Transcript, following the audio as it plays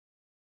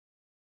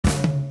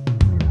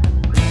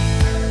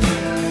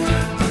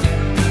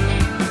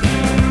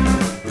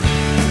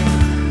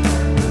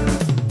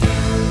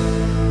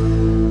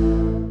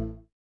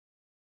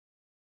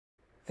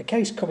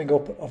case coming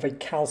up of a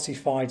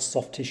calcified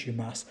soft tissue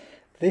mass.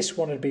 This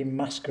one had been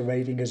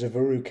masquerading as a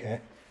verrucae,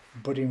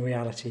 but in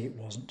reality it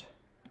wasn't.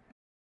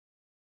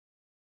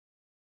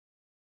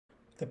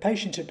 The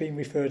patient had been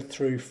referred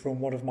through from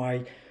one of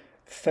my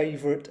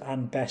favourite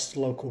and best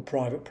local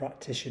private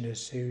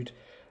practitioners who'd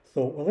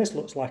thought, well, this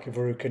looks like a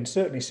verrucae, and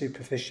certainly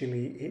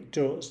superficially it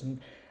does,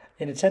 and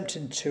in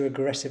attempting to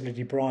aggressively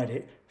debride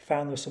it,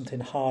 found there was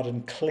something hard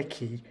and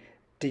clicky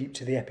deep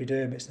to the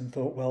epidermis, and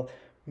thought, well,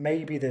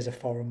 maybe there's a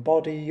foreign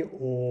body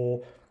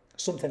or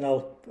something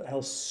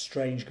else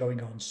strange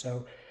going on.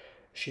 So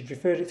she'd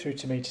referred it through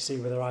to me to see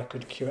whether I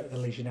could curette the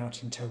lesion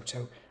out in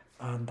toto,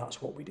 and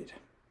that's what we did.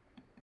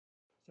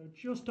 So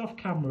just off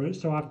camera,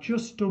 so I've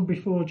just done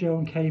before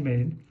Joan came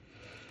in,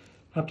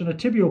 I've done a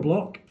tibial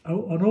block,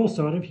 and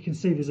also, I don't know if you can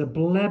see, there's a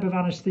bleb of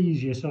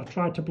anaesthesia, so I've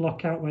tried to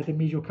block out where the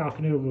medial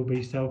calcaneum will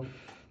be, so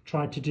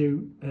tried to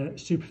do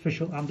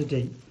superficial and a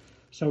deep.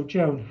 So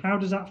Joan, how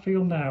does that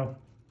feel now?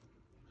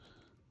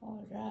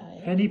 All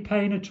right. Any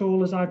pain at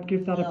all as I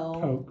give that No. a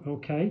poke?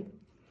 Okay.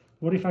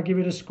 What if I give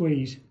it a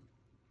squeeze?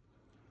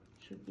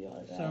 Should be all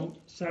right.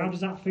 So how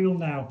does that feel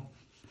now?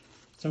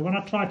 So when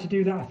I tried to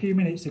do that a few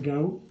minutes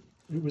ago,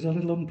 it was a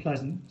little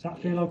unpleasant. Does that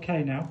feel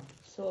okay now?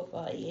 So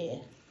far, yeah.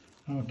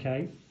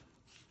 Okay.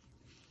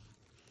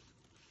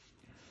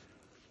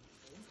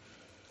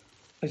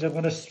 So I'm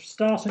going to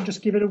start and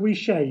just give it a wee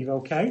shave,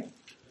 okay?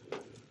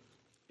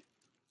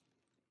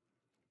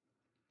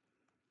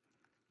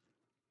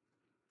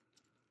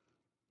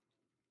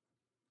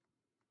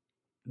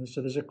 And so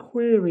there's a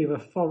query of a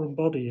foreign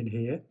body in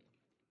here.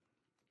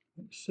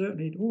 It's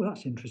certainly, oh,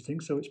 that's interesting.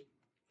 So it's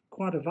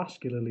quite a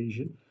vascular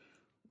lesion.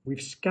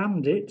 We've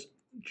scanned it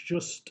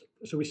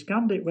so we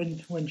scanned it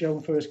when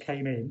Joan first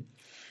came in.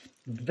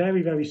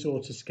 Very, very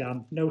sore to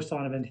scan. No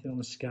sign of anything on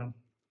the scan.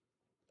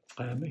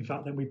 In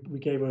fact, then we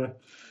gave her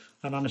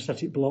an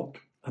anaesthetic block,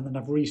 and then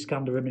I've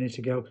re-scanned her a minute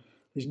ago.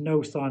 There's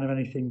no sign of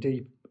anything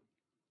deep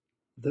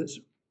that's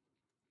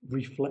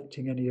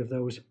reflecting any of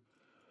those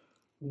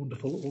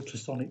wonderful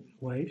ultrasonic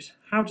waves.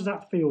 How does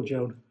that feel,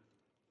 Joan?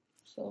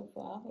 So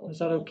far, okay. Is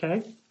that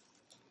okay?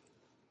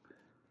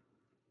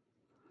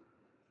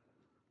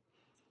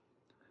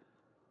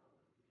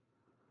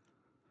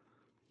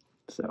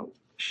 So,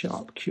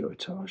 sharp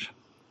curettage.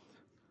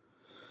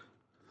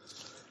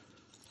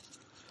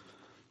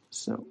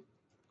 So,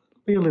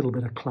 be a little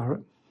bit of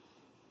claret.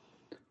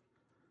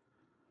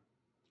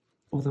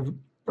 Other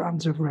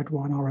brands of red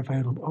wine are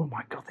available. Oh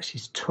my God, this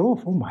is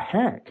tough. Oh my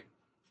heck.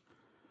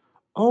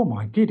 Oh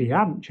my giddy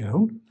aunt,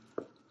 Joan.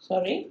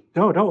 Sorry?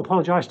 No, don't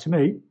apologise to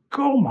me.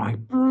 Oh my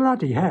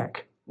bloody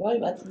heck. Why,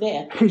 what's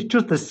there? It's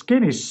just the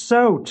skin is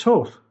so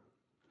tough.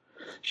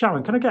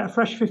 Sharon, can I get a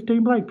fresh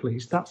 15 blade,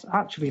 please? That's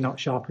actually not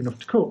sharp enough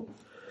to cut.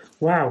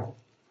 Wow.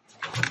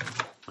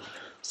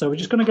 So we're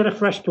just going to get a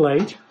fresh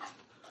blade.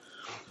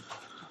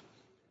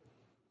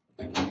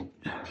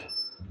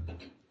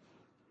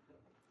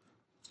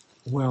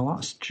 Well,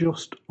 that's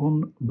just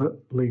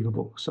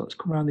unbelievable. So let's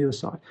come around the other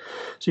side.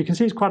 So you can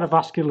see it's quite a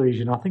vascular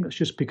lesion. I think that's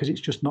just because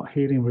it's just not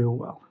healing real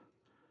well.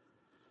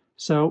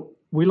 So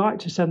we like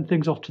to send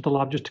things off to the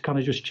lab just to kind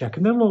of just check.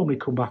 And they'll normally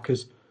come back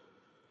as,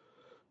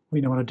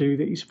 you know, when I do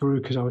these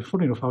verrucas,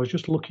 funny enough, I was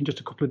just looking just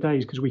a couple of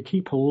days because we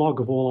keep a log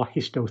of all our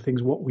histo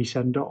things, what we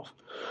send off.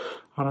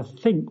 And I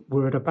think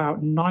we're at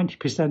about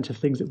 90% of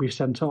things that we've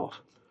sent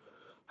off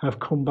have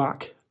come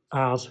back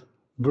as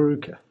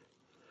verruca.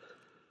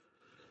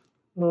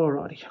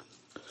 Alrighty.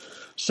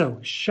 So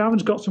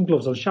Sharon's got some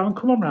gloves on. Sharon,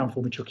 come on round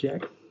for me, Chucky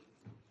Egg.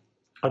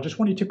 I just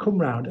want you to come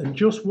round, and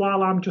just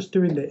while I'm just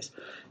doing this,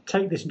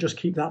 take this and just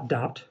keep that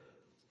dabbed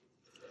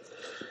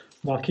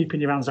while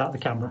keeping your hands out of the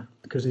camera,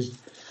 because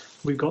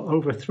we've got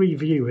over 3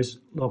 viewers.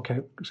 Okay,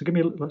 so give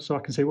me so I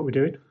can see what we're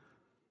doing.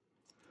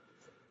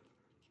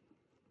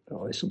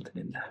 Oh, there's something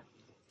in there.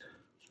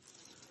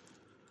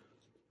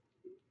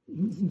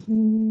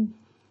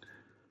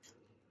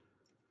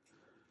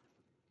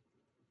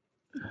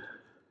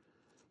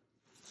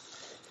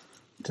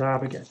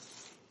 Dab again.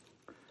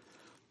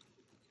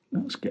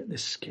 Let's get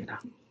this skin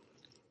out.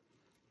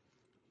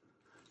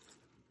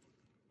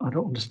 I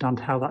don't understand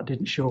how that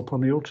didn't show up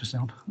on the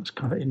ultrasound. That's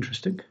kind of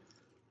interesting.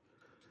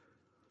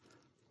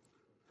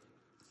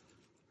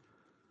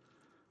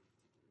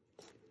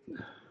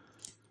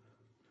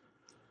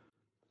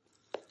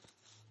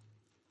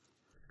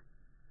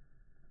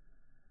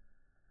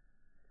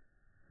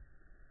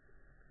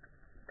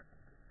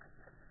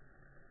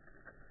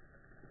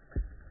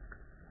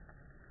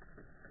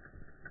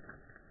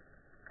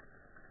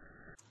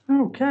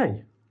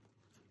 Okay.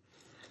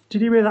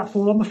 Did you hear that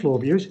fall on the floor,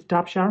 viewers?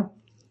 Dab, Sharon.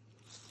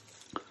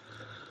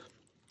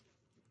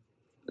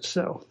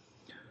 So,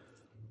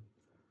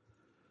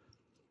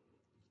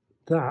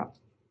 that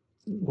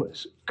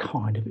was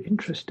kind of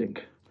interesting.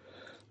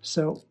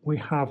 So, we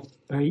have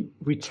a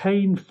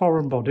retained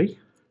foreign body.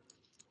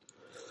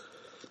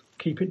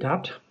 Keep it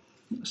dabbed.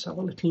 Let's have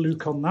a little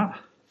look on that.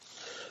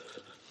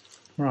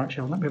 Right,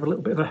 Sharon, let me have a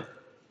little bit of a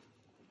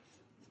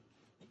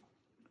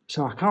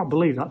So I can't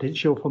believe that didn't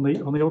show up on the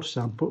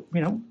ultrasound, but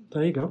you know,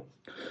 there you go.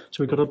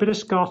 So we've got a bit of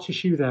scar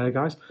tissue there,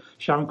 guys.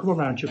 Sharon, come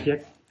around,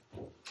 Chucky.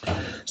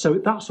 So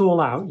that's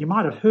all out. You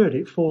might have heard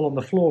it fall on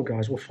the floor,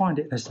 guys. We'll find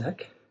it in a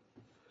sec.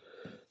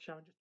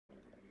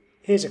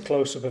 Here's a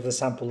close-up of the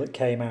sample that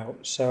came out.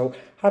 So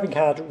having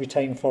had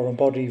retained foreign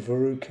body,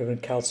 verrucae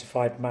and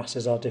calcified mass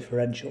as our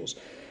differentials,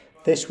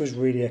 this was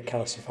really a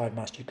calcified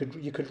mass. You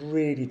could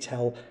really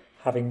tell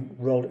having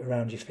rolled it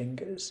around your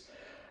fingers.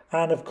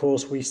 And of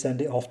course we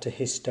send it off to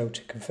histo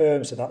to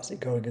confirm, so that's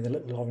it going in the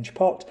little orange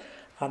pot.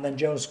 And then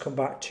Jones come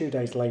back 2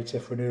 days later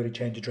for an early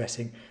change of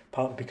dressing,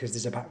 partly because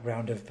there's a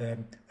background of a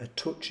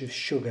touch of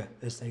sugar,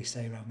 as they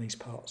say around these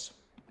parts.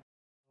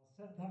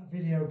 I'll set that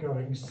video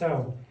going.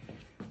 So,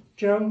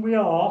 Joan, we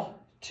are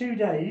 2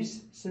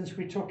 days since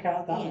we took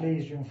out that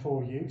lesion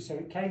for you. So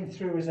it came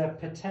through as a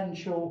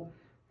potential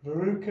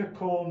verruca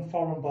corn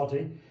foreign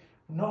body.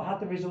 We've not had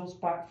the results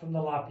back from the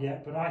lab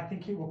yet, but I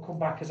think it will come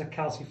back as a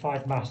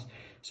calcified mass.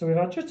 So we've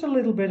had just a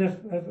little bit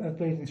of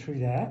bleeding through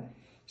there.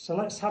 So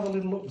let's have a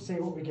little look and see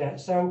what we get.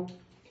 So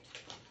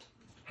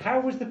how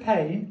was the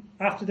pain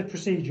after the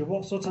procedure?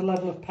 What sort of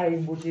level of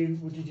pain would you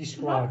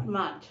describe? Not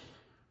much.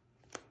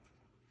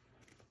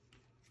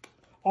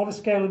 On a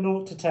scale of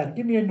 0 to 10,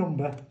 give me a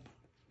number.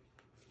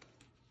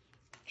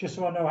 Just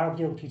so I know how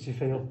guilty to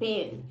feel.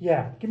 Pain.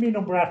 Yeah, give me a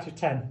number out of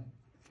 10.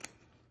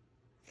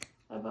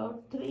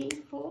 About 3,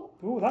 4.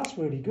 Oh, that's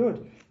really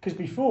good. Because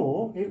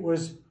before it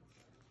was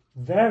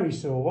very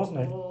sore, wasn't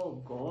it?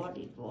 Oh God,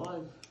 it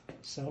was.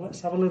 So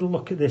let's have a little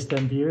look at this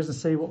then, viewers, and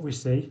see what we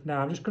see.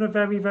 Now I'm just going to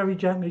very, very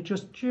gently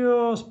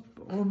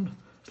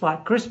it's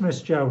like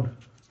Christmas, Joan.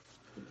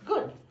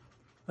 Good.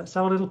 Let's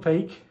have a little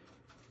peek.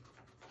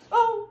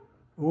 Oh.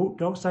 Oh,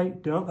 don't say,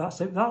 don't,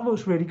 that's it. That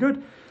looks really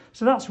good.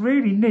 So that's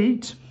really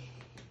neat.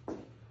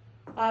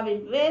 I've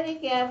been very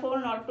careful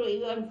not to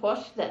even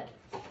push that,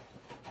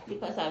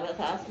 because I was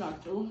asked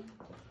not to.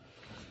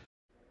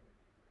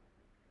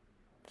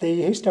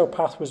 The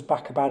histopath was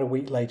back about a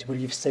week later, but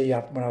you see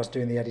when I was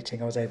doing the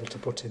editing I was able to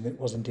put in that it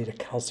was indeed a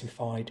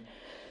calcified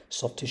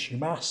soft tissue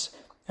mass,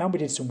 and we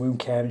did some wound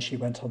care and she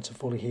went on to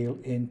fully heal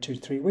in 2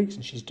 to 3 weeks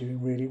and she's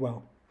doing really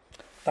well.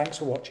 Thanks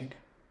for watching.